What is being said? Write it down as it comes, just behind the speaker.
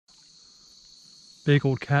Big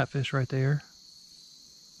old catfish right there.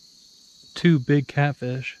 Two big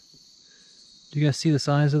catfish. Do you guys see the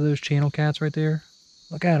size of those channel cats right there?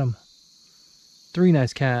 Look at them. Three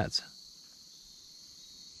nice cats.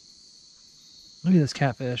 Look at this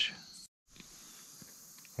catfish.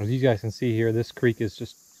 As you guys can see here, this creek is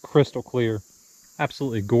just crystal clear.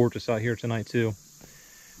 Absolutely gorgeous out here tonight too.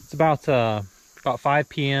 It's about 5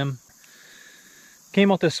 p.m.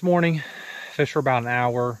 Came out this morning, fished for about an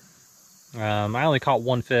hour. I only caught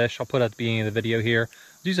one fish. I'll put it at the beginning of the video here. I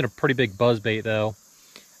was using a pretty big buzzbait though.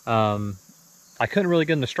 I couldn't really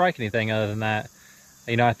get him to strike anything other than that.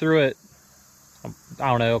 You know, I threw it, I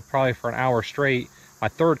don't know, probably for an hour straight. My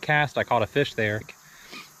third cast, I caught a fish there.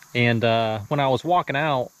 And when I was walking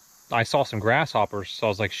out, I saw some grasshoppers. So I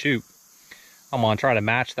was like, shoot, I'm gonna try to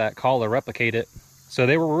match that collar, replicate it. So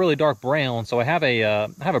they were really dark brown. So I have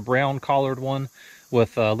a brown collared one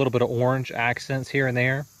with a little bit of orange accents here and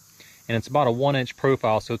there. And it's about a 1-inch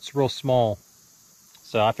profile, so it's real small.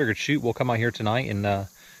 So I figured, shoot, we'll come out here tonight and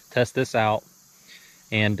test this out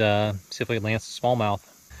and see if we can land some smallmouth.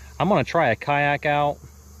 I'm gonna try a kayak out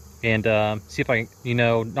and see if I can, you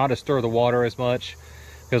know, not to stir the water as much,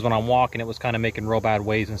 because when I'm walking it was kind of making real bad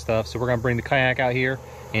waves and stuff. So we're gonna bring the kayak out here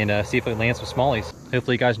and see if we can land some smallies.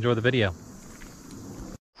 Hopefully you guys enjoy the video.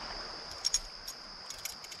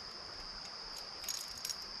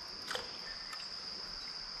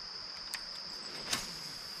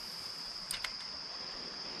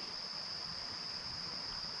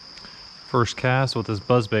 First cast with this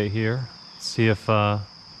buzzbait here. Let's see if we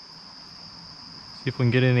can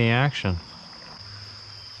get any action.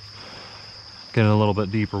 Getting a little bit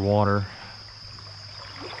deeper water.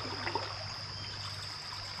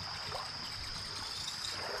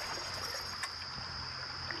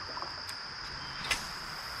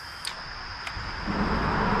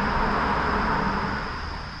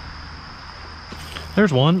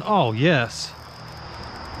 There's one. Oh yes.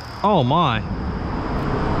 Oh my.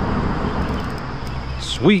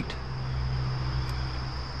 Sweet.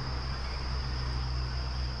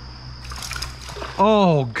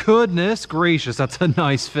 Oh goodness gracious, that's a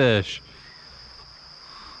nice fish.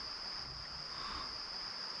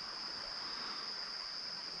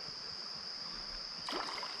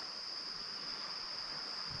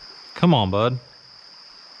 Come on, bud.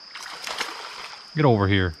 Get over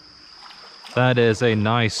here. That is a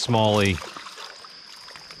nice smallie.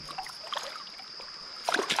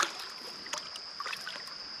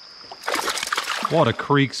 What a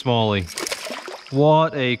creek smallie.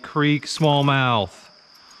 What a creek smallmouth.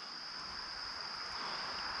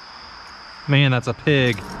 Man, that's a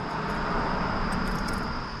pig.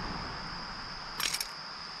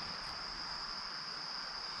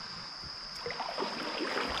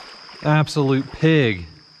 Absolute pig.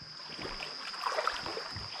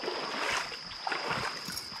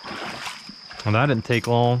 Well, that didn't take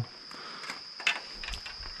long.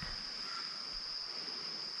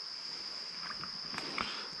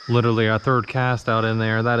 Literally our third cast out in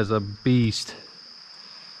there. That is a beast.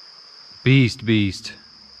 Beast.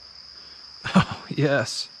 Oh,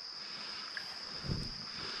 yes.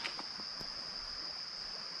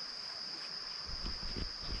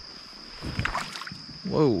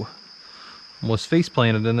 Whoa. Almost face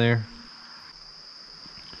planted in there.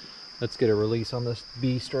 Let's get a release on this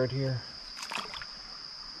beast right here.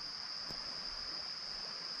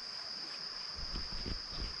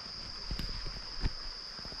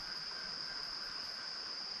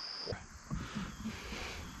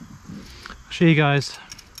 Show you guys.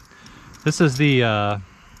 This is the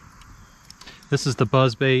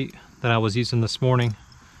buzzbait that I was using this morning.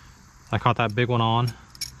 I caught that big one on,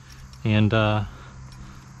 and like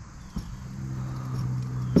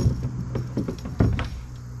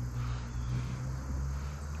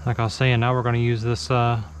I was saying, now we're going to use this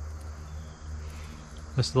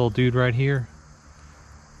this little dude right here,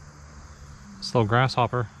 this little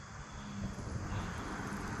grasshopper.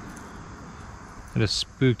 I just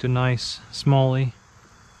spooked a nice smallie.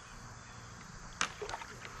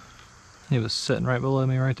 He was sitting right below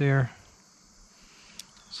me right there.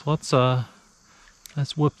 So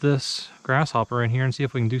let's whip this grasshopper in here and see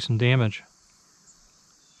if we can do some damage.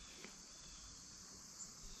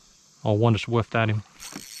 Oh, one just whiffed at him.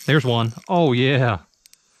 There's one. Oh yeah.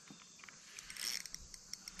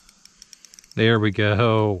 There we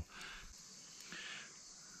go.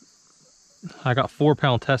 I got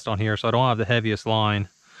 4-pound test on here, so I don't have the heaviest line.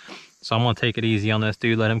 So I'm gonna take it easy on this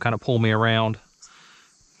dude, let him kind of pull me around.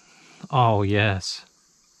 Oh yes.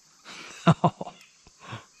 Oh,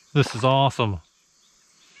 this is awesome.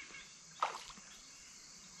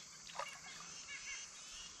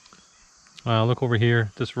 Look over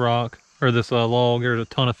here, this rock. or this log. There's a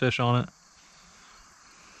ton of fish on it.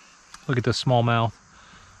 Look at this smallmouth.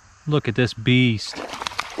 Look at this beast.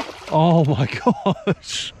 Oh my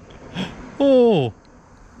gosh. Oh.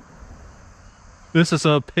 This is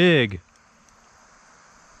a pig.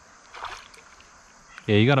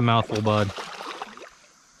 Yeah, you got a mouthful, bud.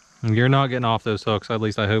 You're not getting off those hooks, at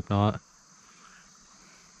least I hope not.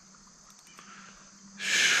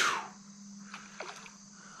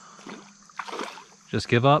 Just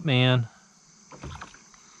give up, man.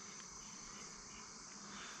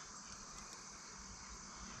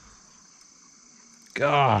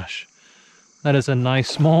 Gosh, that is a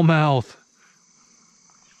nice smallmouth.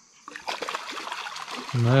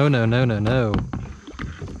 No, no, no, no, no.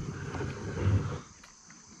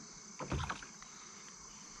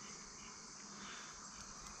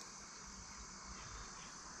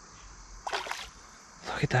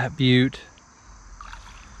 Look at that beaut.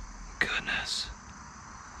 Goodness.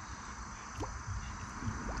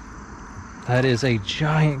 That is a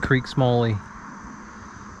giant creek smallie.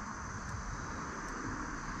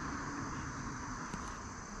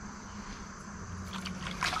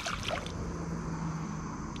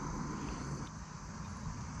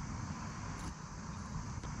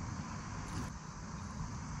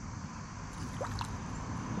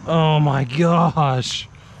 Oh my gosh.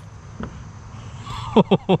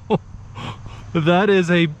 That is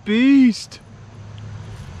a beast.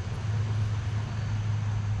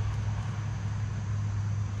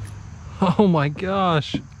 Oh my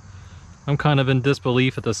gosh. I'm kind of in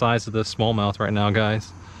disbelief at the size of this smallmouth right now,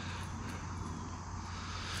 guys.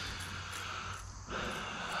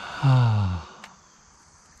 A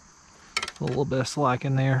little bit of slack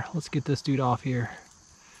in there. Let's get this dude off here.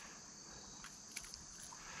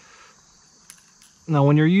 Now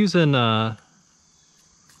when you're using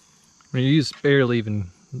barely even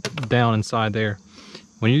down inside there,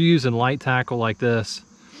 when you're using light tackle like this,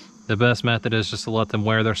 the best method is just to let them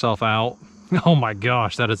wear themselves out. Oh my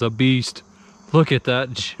gosh, that is a beast. Look at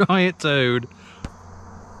that giant toad.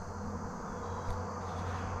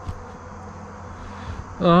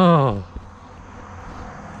 Oh,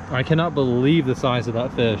 I cannot believe the size of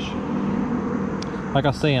that fish. Like I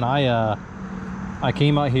was saying, I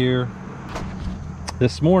came out here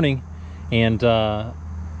this morning and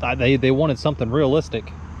they wanted something realistic.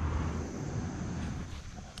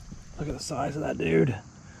 Look at the size of that dude.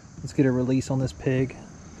 Let's get a release on this pig.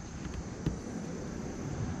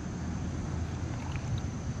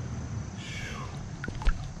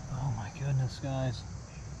 Oh my goodness, guys.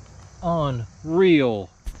 Unreal.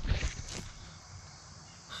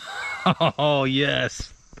 Oh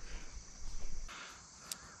yes.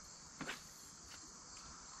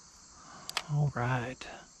 All right.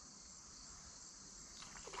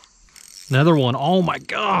 Another one. Oh my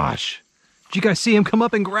gosh. Did you guys see him come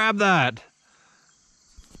up and grab that?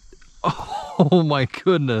 Oh my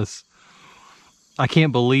goodness. I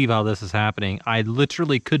can't believe how this is happening. I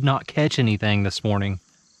literally could not catch anything this morning.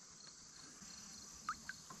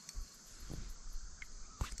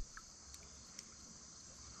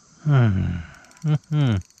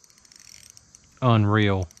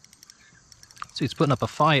 Unreal. So he's putting up a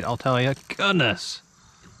fight, I'll tell you. Goodness.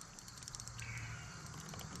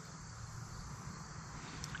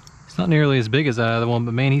 It's not nearly as big as that other one,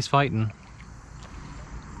 but man, he's fighting.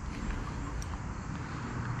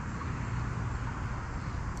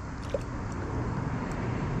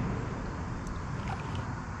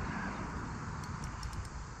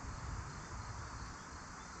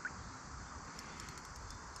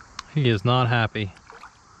 He is not happy.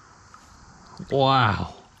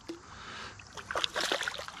 Wow.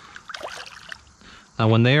 Now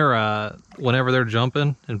when they're, whenever they're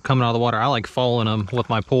jumping and coming out of the water, I like following them with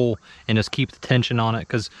my pole and just keep the tension on it,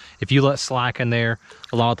 because if you let slack in there,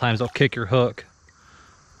 a lot of times they'll kick your hook.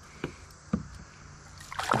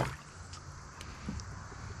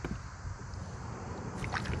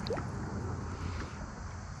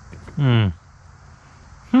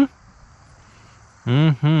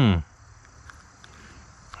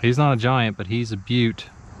 He's not a giant, but he's a beaut.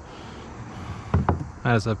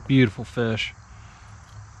 That is a beautiful fish.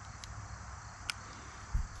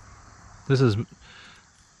 This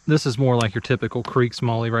is more like your typical creek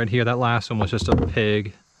smallie right here. That last one was just a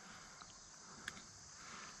pig.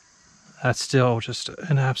 That's still just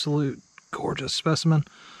an absolute gorgeous specimen.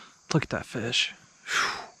 Look at that fish.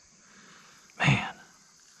 Whew. Man,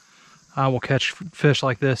 I will catch fish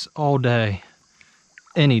like this all day,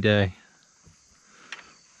 any day.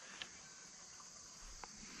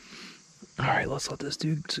 All right, let's let this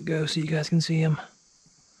dude go so you guys can see him.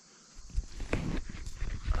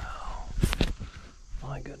 Oh,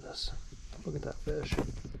 my goodness. Look at that fish.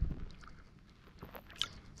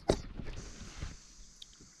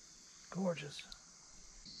 gorgeous.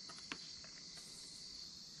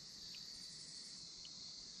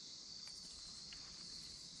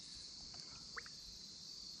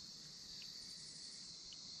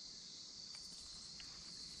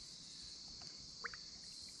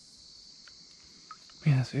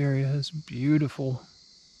 Man, this area is beautiful.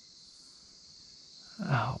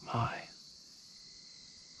 Oh my.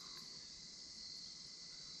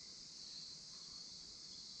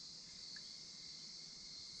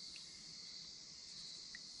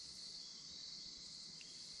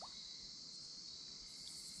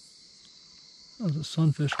 There's a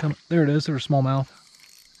sunfish coming. There it is. There's a smallmouth.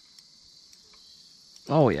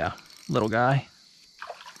 Oh yeah, little guy.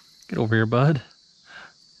 Get over here, bud.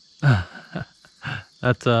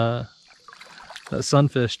 That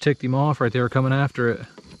sunfish ticked him off right there coming after it.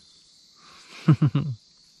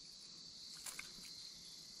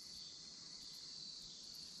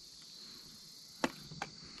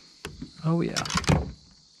 Oh yeah.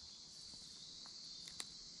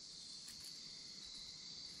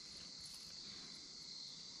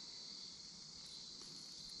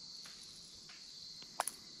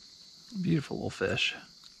 Beautiful little fish.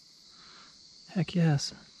 Heck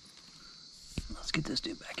yes. Let's get this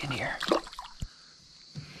dude back in here.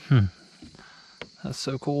 That's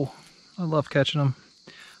so cool. I love catching them.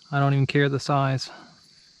 I don't even care the size.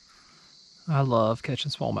 I love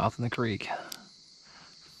catching smallmouth in the creek.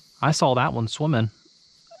 I saw that one swimming.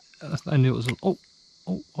 I knew it was,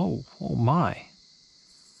 oh my.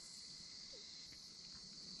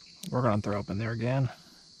 We're gonna throw up in there again.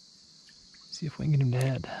 See if we can get him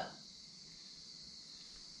dead.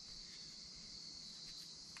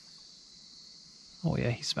 Oh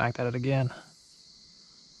yeah, he smacked at it again.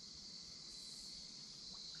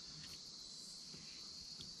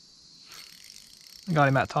 I got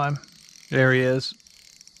him that time. There he is.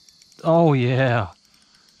 Oh yeah.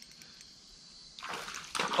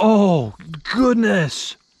 Oh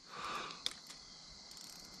goodness.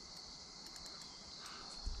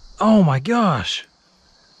 Oh my gosh.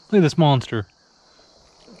 Look at this monster.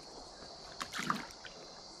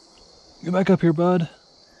 Get back up here, bud.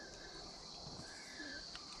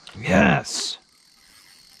 Yes.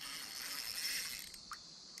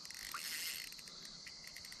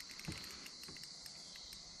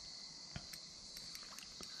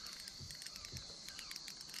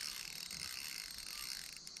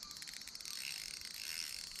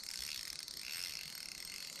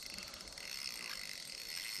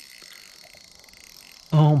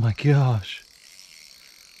 Oh my gosh.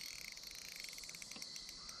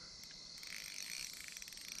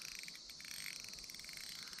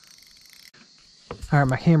 Alright,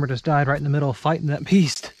 my camera just died right in the middle of fighting that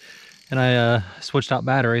beast. And I switched out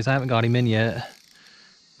batteries. I haven't got him in yet.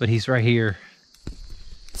 But he's right here.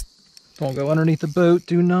 Don't go underneath the boat.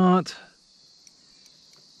 Do not.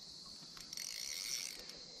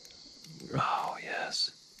 Oh,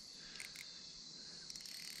 yes.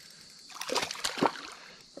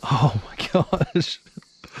 Oh my gosh.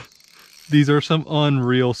 These are some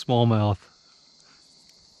unreal smallmouth.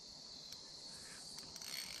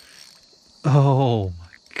 Oh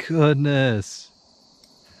my goodness.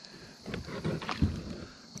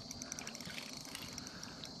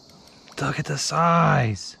 Look at the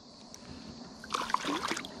size.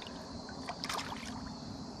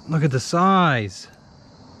 Look at the size.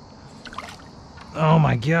 Oh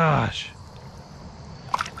my gosh.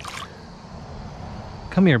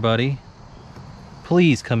 Come here, buddy.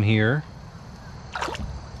 Please come here.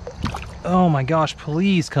 Oh my gosh,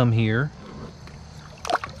 please come here.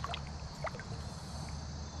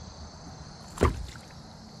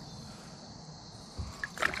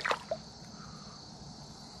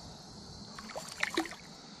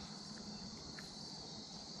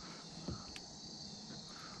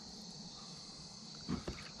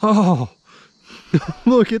 Oh,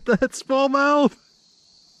 look at that smallmouth.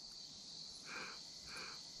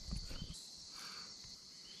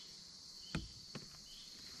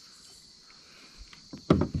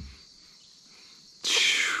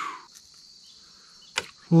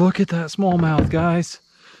 Look at that smallmouth, guys.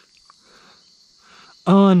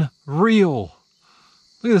 Unreal.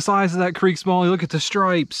 Look at the size of that creek smallie. Look at the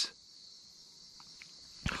stripes.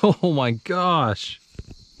 Oh my gosh.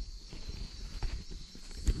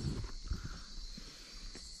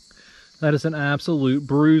 That is an absolute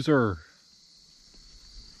bruiser.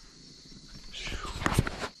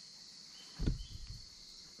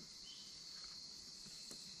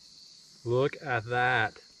 Look at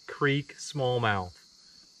that creek smallmouth.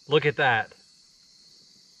 Look at that.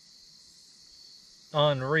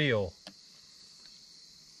 Unreal.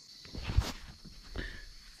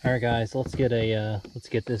 All right, guys, let's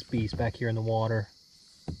get this beast back here in the water.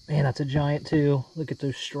 Man, that's a giant too. Look at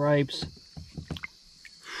those stripes.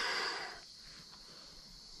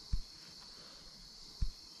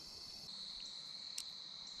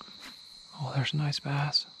 Oh, there's a nice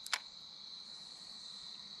bass.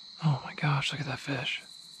 Oh my gosh, look at that fish.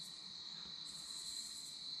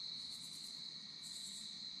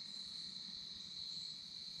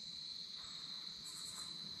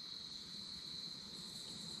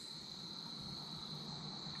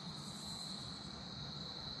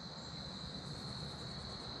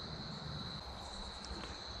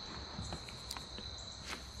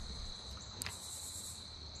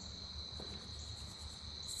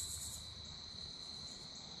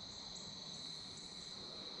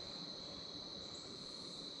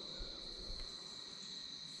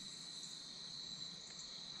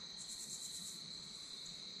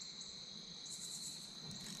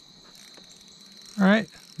 All right.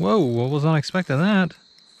 Whoa, what was unexpected that?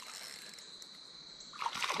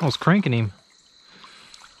 I was cranking him.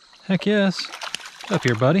 Heck yes. Get up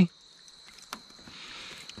here, buddy.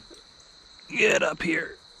 Get up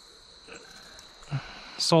here.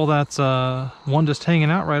 Saw that one just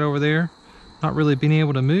hanging out right over there, not really being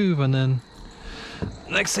able to move, and then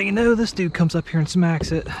next thing you know, this dude comes up here and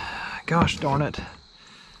smacks it. Gosh darn it.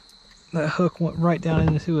 That hook went right down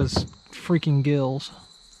into his freaking gills.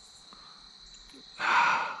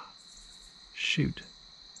 Shoot.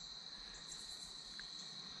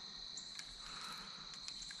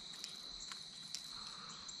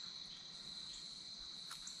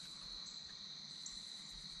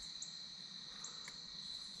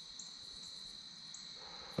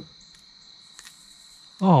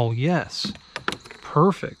 Oh, yes.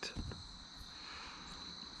 Perfect.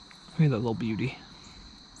 Look at that little beauty.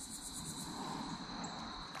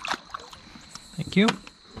 Thank you.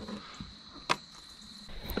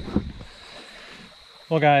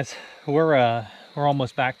 Well, guys, we're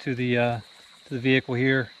almost back to the vehicle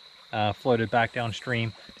here. Floated back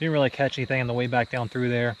downstream. Didn't really catch anything on the way back down through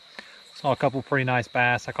there. Saw a couple pretty nice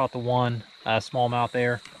bass. I caught the one smallmouth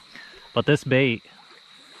there. But this bait,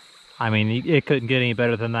 I mean, it couldn't get any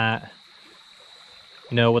better than that.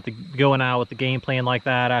 You know, with the going out with the game plan like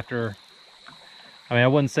that after, I mean, I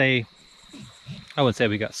wouldn't say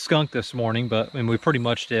we got skunked this morning, but I mean, we pretty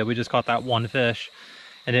much did. We just caught that one fish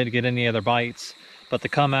and didn't get any other bites. But to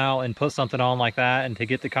come out and put something on like that and to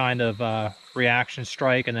get the kind of reaction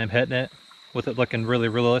strike and then hitting it with it looking really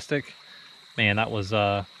realistic, man, that was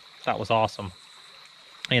awesome.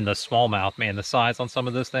 And the smallmouth, man, the size on some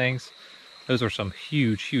of those things, those are some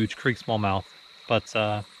huge creek smallmouth. But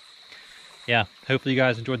yeah, hopefully you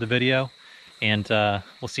guys enjoyed the video, and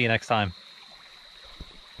we'll see you next time.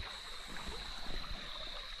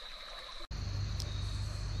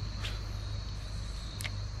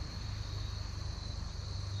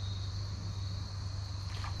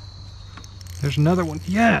 There's another one.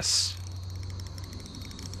 Yes!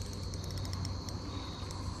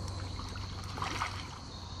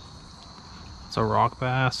 It's a rock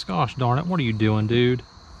bass. Gosh darn it, what are you doing, dude?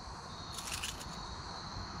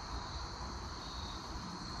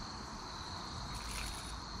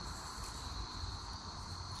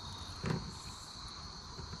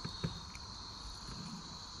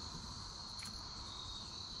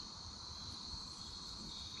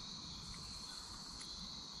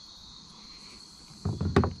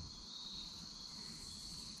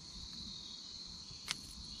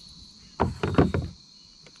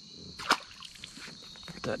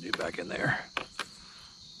 That dude back in there.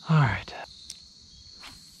 All right.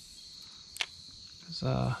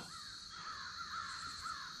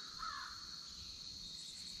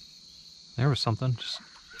 There was something. Just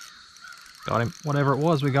got him. Whatever it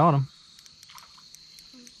was, we got him.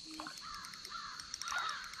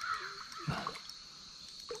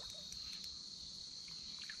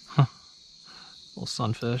 Huh. Little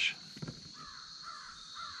sunfish.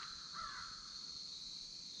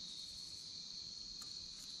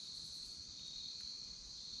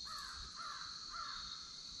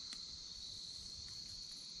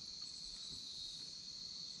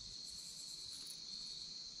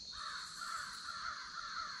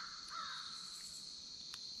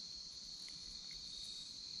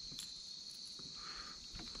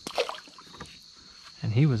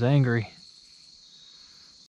 And he was angry.